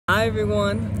Hi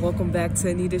everyone, welcome back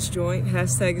to Anita's Joint,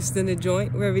 hashtag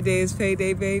Extendajoint, where every day is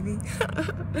payday, baby.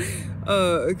 It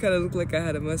kind of looked like I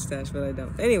had a mustache, but I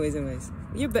don't. Anyways,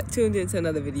 you're tuned into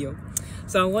another video.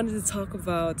 So I wanted to talk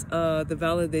about the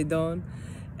Ballon,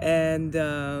 and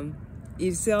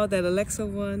you saw that Alexa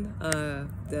won,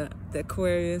 the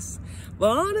Aquarius.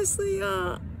 Well, honestly,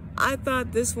 I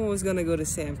thought this one was gonna go to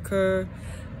Sam Kerr.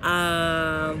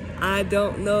 I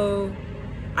don't know.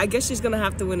 I guess she's gonna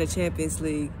have to win a Champions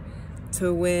League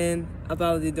to win a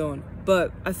Ballon,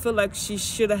 but I feel like she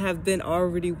should have been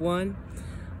already won.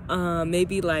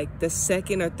 Maybe like the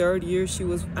second or third year she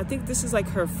was. I think this is like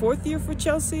her fourth year for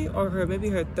Chelsea, or maybe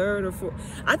her third or fourth.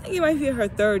 I think it might be her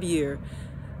third year.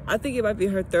 I think it might be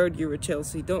her third year with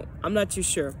Chelsea. I'm not too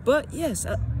sure, but yes,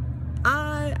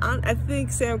 I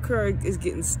think Sam Kerr is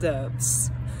getting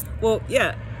stubs. Well,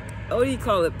 yeah. What do you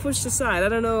call it? Pushed aside. I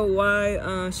don't know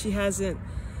why she hasn't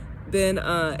been,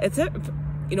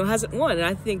 hasn't won. And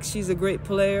I think she's a great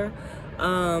player.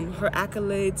 Her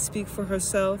accolades speak for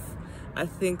herself. I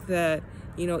think that,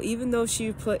 even though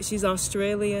she's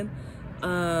Australian,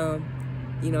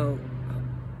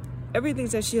 everything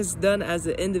that she has done as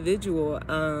an individual,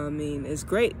 is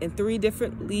great. In 3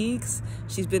 different leagues,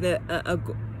 she's been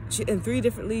in 3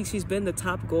 different leagues, she's been the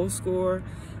top goal scorer,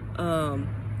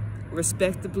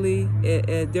 respectably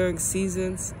during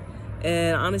seasons.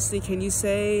 And honestly, can you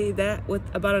say that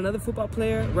about another football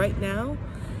player right now?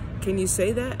 Can you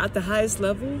say that at the highest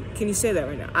level? Can you say that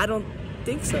right now? I don't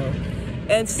think so.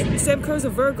 And Sam Kerr's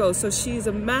a Virgo, so she's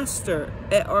a master,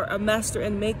 or a master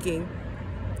in making.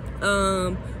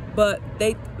 But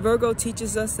Virgo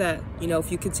teaches us that,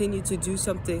 if you continue to do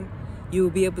something, you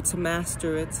will be able to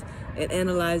master it and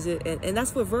analyze it. And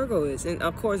that's what Virgo is. And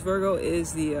of course, Virgo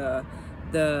is the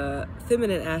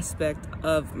feminine aspect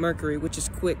of Mercury, which is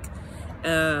quick.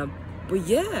 But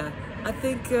yeah, I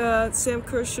think Sam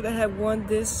Kerr should have had won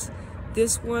this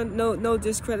one. No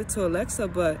discredit to Alexa,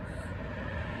 but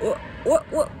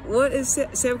what is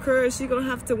Sam Kerr? Is she gonna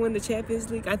have to win the Champions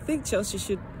League? I think Chelsea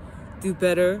should do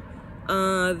better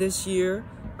this year.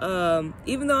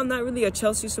 Even though I'm not really a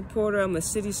Chelsea supporter, I'm a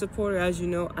City supporter, as you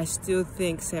know. I still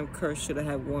think Sam Kerr should have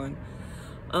had won.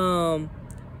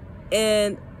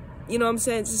 And what I'm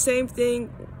saying? It's the same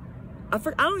thing. I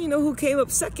don't even know who came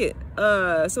up second.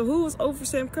 So who was over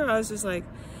Sam Kerr? I was just like,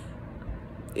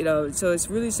 so it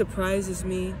really surprises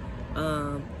me.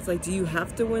 It's like, do you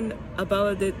have to win a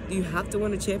Ballon? Do you have to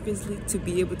win a Champions League to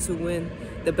be able to win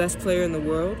the best player in the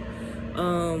world?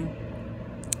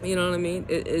 You know what I mean?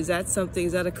 Is that something?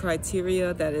 Is that a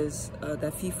criteria that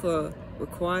that FIFA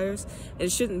requires? And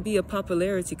it shouldn't be a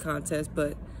popularity contest,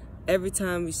 but every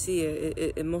time we see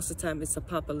it, most of the time it's a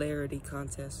popularity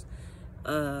contest.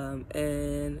 And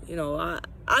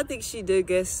I think she did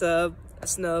get snubbed,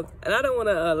 and I don't want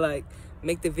to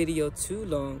make the video too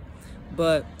long,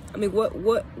 but I mean,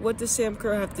 what does Sam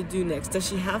Kerr have to do next? Does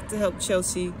she have to help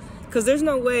Chelsea? Because there's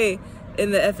no way in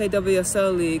the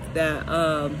UWCL league that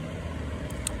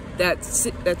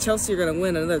Chelsea are gonna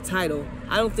win another title.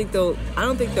 I don't think they'll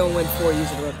win 4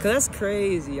 years in a row, because that's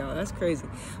crazy, y'all. That's crazy.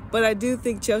 But I do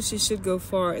think Chelsea should go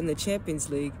far in the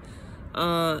Champions League.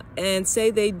 And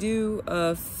say they do,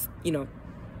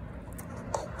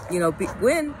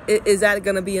 win. Is that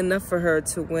going to be enough for her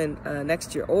to win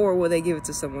next year, or will they give it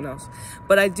to someone else?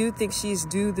 But I do think she's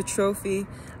due the trophy.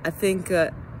 I think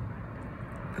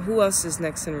who else is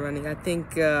next in running? I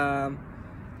think I'm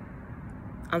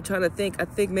trying to think. I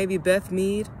think maybe Beth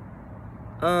Mead,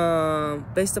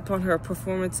 based upon her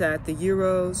performance at the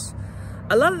Euros.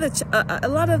 A lot of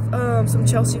some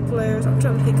Chelsea players. I'm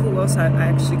trying to think who else I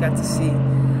actually got to see.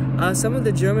 Some of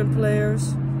the German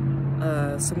players,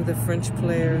 some of the French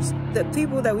players, the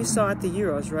people that we saw at the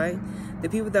Euros, right?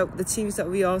 The teams that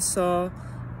we all saw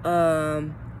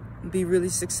be really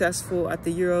successful at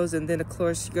the Euros, and then of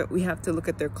course we have to look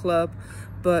at their club.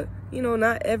 But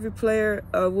not every player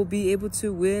will be able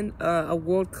to win a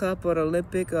World Cup or an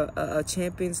Olympic, a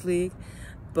Champions League.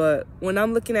 But when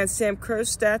I'm looking at Sam Kerr's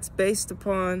stats based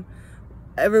upon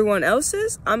everyone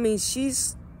else's, I mean, she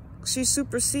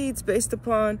supersedes based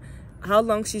upon how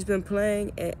long she's been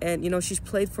playing, and she's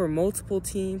played for multiple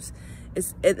teams.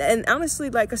 And honestly,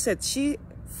 like I said, she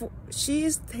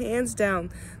is hands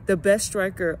down the best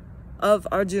striker of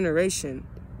our generation.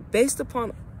 Based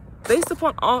upon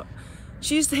all,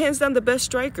 she's hands down the best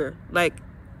striker. Like,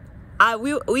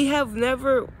 we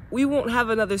won't have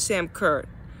another Sam Kerr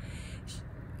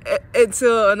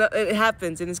until it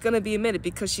happens, and it's going to be a minute,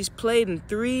 because she's played in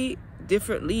 3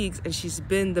 different leagues and she's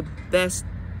been the best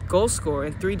goal scorer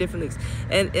in 3 different leagues.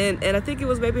 And I think it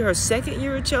was maybe her second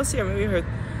year at Chelsea, or maybe because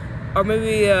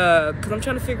I'm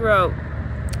trying to figure out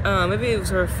maybe it was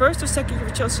her first or second year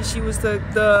for Chelsea. She was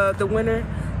the winner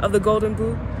of the Golden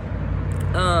Boot.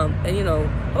 And you know,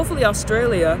 hopefully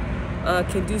Australia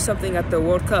can do something at the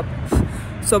World Cup.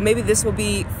 So maybe this will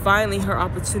be finally her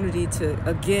opportunity to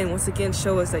once again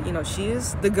show us that, you know, she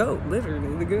is the GOAT,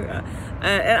 literally the GOAT.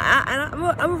 And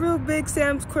I'm a real big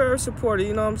Sam Kerr supporter.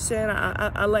 You know what I'm saying?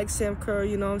 I like Sam Kerr.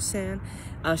 You know what I'm saying?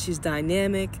 She's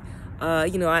dynamic.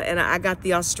 You know, I got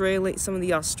some of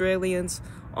the Australians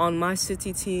on my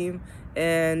City team,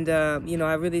 and you know,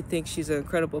 I really think she's an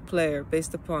incredible player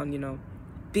based upon, you know,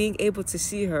 being able to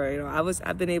see her. You know,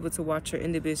 I've been able to watch her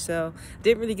in WCL.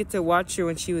 Didn't really get to watch her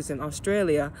when she was in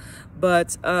Australia,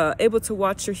 but able to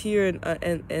watch her here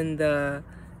in the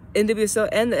WCL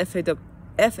and the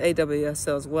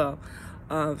FAWSL as well.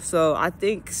 So I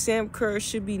think Sam Kerr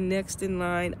should be next in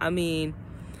line. I mean,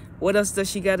 what else does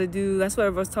she got to do? That's what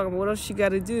everyone's talking about. What else she got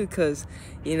to do? Because,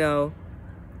 you know,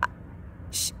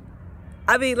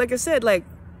 I mean, like I said, like,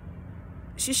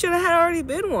 she should have already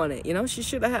been on it, you know? She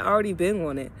should have already been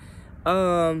on it.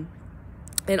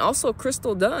 And also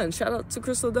Crystal Dunn. Shout out to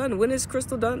Crystal Dunn. When is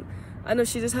Crystal Dunn? I know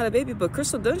she just had a baby, but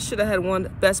Crystal Dunn should have had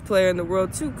one best player in the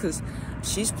world too, because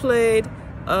she's played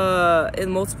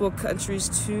in multiple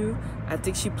countries too. I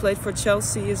think she played for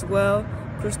Chelsea as well,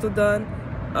 Crystal Dunn.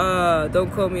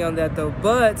 Don't quote me on that though.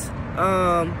 But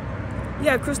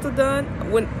yeah, Crystal Dunn,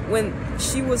 when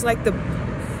she was like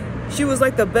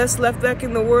the best left back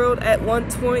in the world at one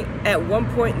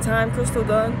point in time, Crystal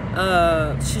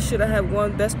Dunn. She should have had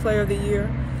won Best Player of the Year.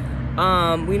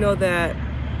 We know that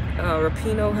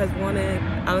Rapinoe has won it.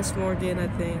 Alice Morgan, I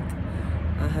think,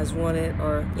 has won it,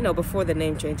 or, you know, before the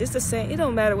name change. It's the same. It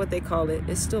don't matter what they call it.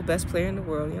 It's still Best Player in the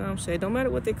world. You know what I'm saying? Don't matter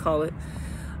what they call it.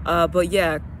 But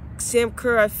yeah, Sam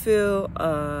Kerr, I feel,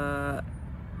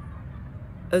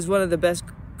 is one of the best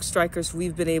strikers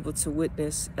we've been able to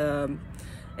witness. And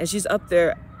she's up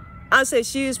there. I'd say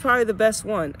she is probably the best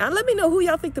one. Let me know who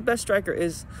y'all think the best striker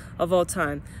is of all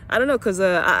time. I don't know, because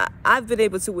I've been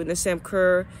able to witness Sam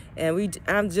Kerr, and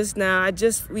Viviana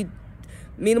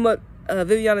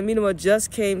Minima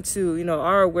just came to, you know,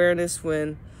 our awareness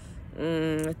when,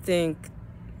 I think,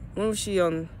 when was she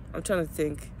on? I'm trying to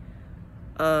think.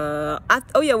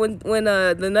 When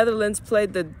the Netherlands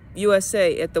played the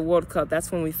USA at the World Cup,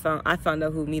 that's when I found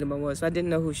out who Minima was. I didn't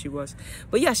know who she was,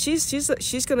 but yeah, she's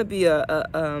gonna be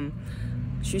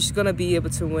she's gonna be able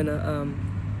to win a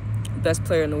Best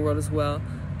Player in the World as well,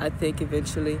 I think,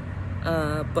 eventually.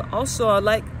 But also I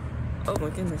like, oh my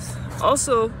goodness,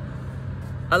 also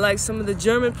I like some of the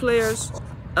German players.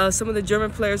 Some of the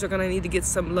German players are going to need to get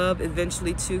some love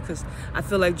eventually too, because I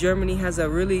feel like Germany has a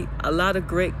lot of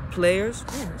great players.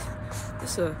 Man,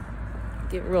 it's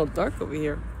getting real dark over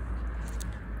here.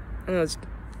 I know it's,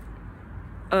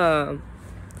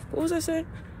 what was I saying?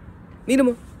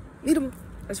 Minima.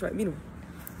 That's right, Minima.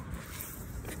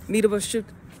 Minima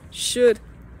should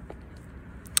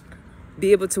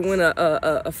be able to win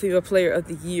a female player of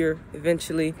the year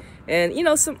eventually. And, you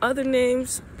know, some other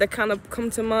names that kind of come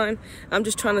to mind. I'm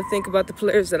just trying to think about the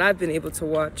players that I've been able to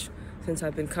watch since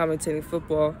I've been commentating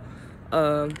football.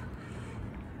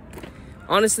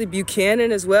 Honestly,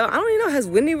 Buchanan as well. I don't even know, has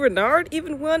Whitney Renard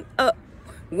even won?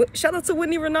 Shout out to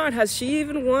Whitney Renard. Has she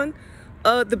even won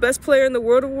the Best Player in the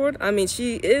World award? I mean,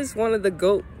 she is one of the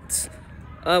GOATs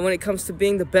when it comes to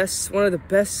being one of the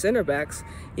best center backs.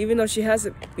 Even though she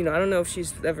hasn't, you know, I don't know if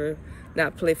she's ever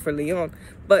not played for Lyon.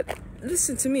 But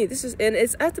listen to me, it's at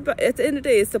the end of the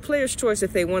day, it's the player's choice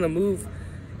if they want to move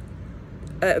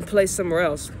and play somewhere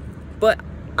else. But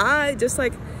I just,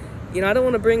 like, you know, I don't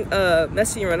want to bring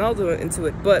Messi and Ronaldo into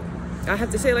it, but I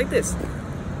have to say it like this.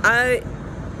 I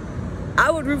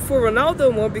would root for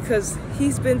Ronaldo more because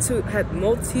he's been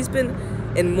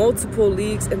in multiple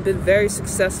leagues and been very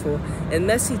successful. And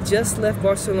Messi just left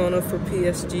Barcelona for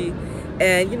PSG,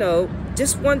 and, you know,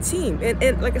 just one team.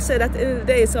 And like I said, at the end of the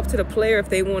day, it's up to the player if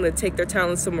they want to take their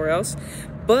talent somewhere else.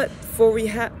 But for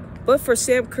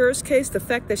Sam Kerr's case, the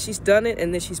fact that she's done it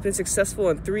and that she's been successful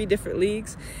in 3 different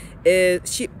leagues,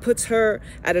 she puts her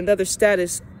at another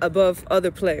status above other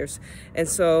players. And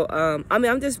so, I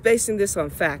mean, I'm just basing this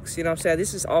on facts. You know what I'm saying?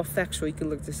 This is all factual. You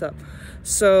can look this up.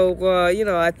 So, you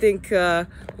know, I think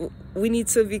we need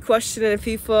to be questioning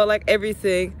FIFA, like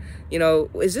everything. You know,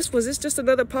 was this just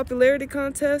another popularity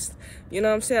contest? You know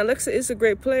what I'm saying? Alexa is a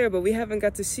great player, but we haven't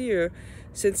got to see her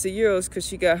since the Euros because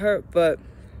she got hurt. But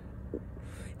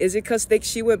is it because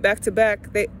she went back-to-back?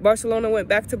 Barcelona went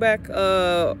back-to-back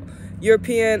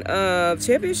European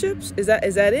championships? Is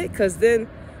that it? Because then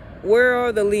where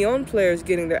are the Lyon players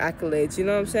getting their accolades? You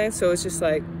know what I'm saying? So it's just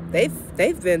like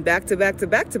they've been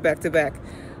back-to-back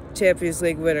Champions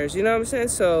League winners. You know what I'm saying?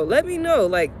 So let me know,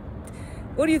 like,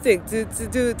 what do you think?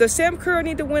 Does Sam Kerr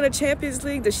need to win a Champions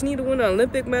League? Does she need to win an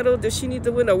Olympic medal? Does she need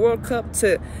to win a World Cup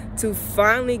to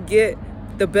finally get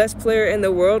the best player in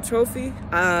the world trophy?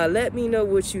 Let me know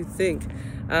what you think.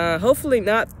 Hopefully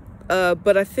not,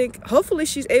 but I think hopefully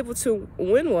she's able to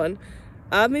win one.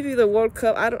 Maybe the World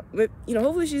Cup.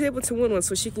 Hopefully she's able to win one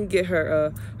so she can get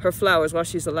her flowers while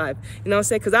she's alive. You know what I'm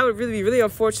saying? Because I would really be really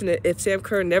unfortunate if Sam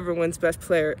Kerr never wins Best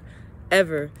Player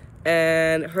ever,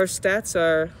 and her stats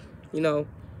are,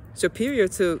 superior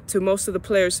to most of the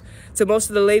players, to most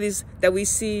of the ladies that we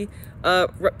see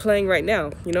playing right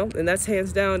now. And that's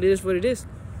hands down. It is what it is.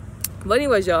 But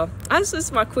anyways, y'all, this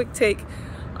is my quick take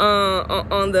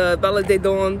on the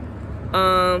Ballon.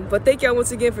 But thank y'all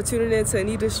once again for tuning in to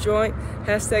Anita's Joint,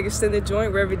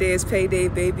 #Extendajoint, where every day is payday,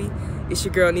 baby. It's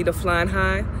your girl Anita flying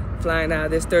high, flying out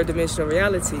of this third dimensional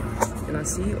reality. And I'll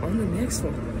see you on the next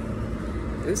one.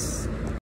 Deuce.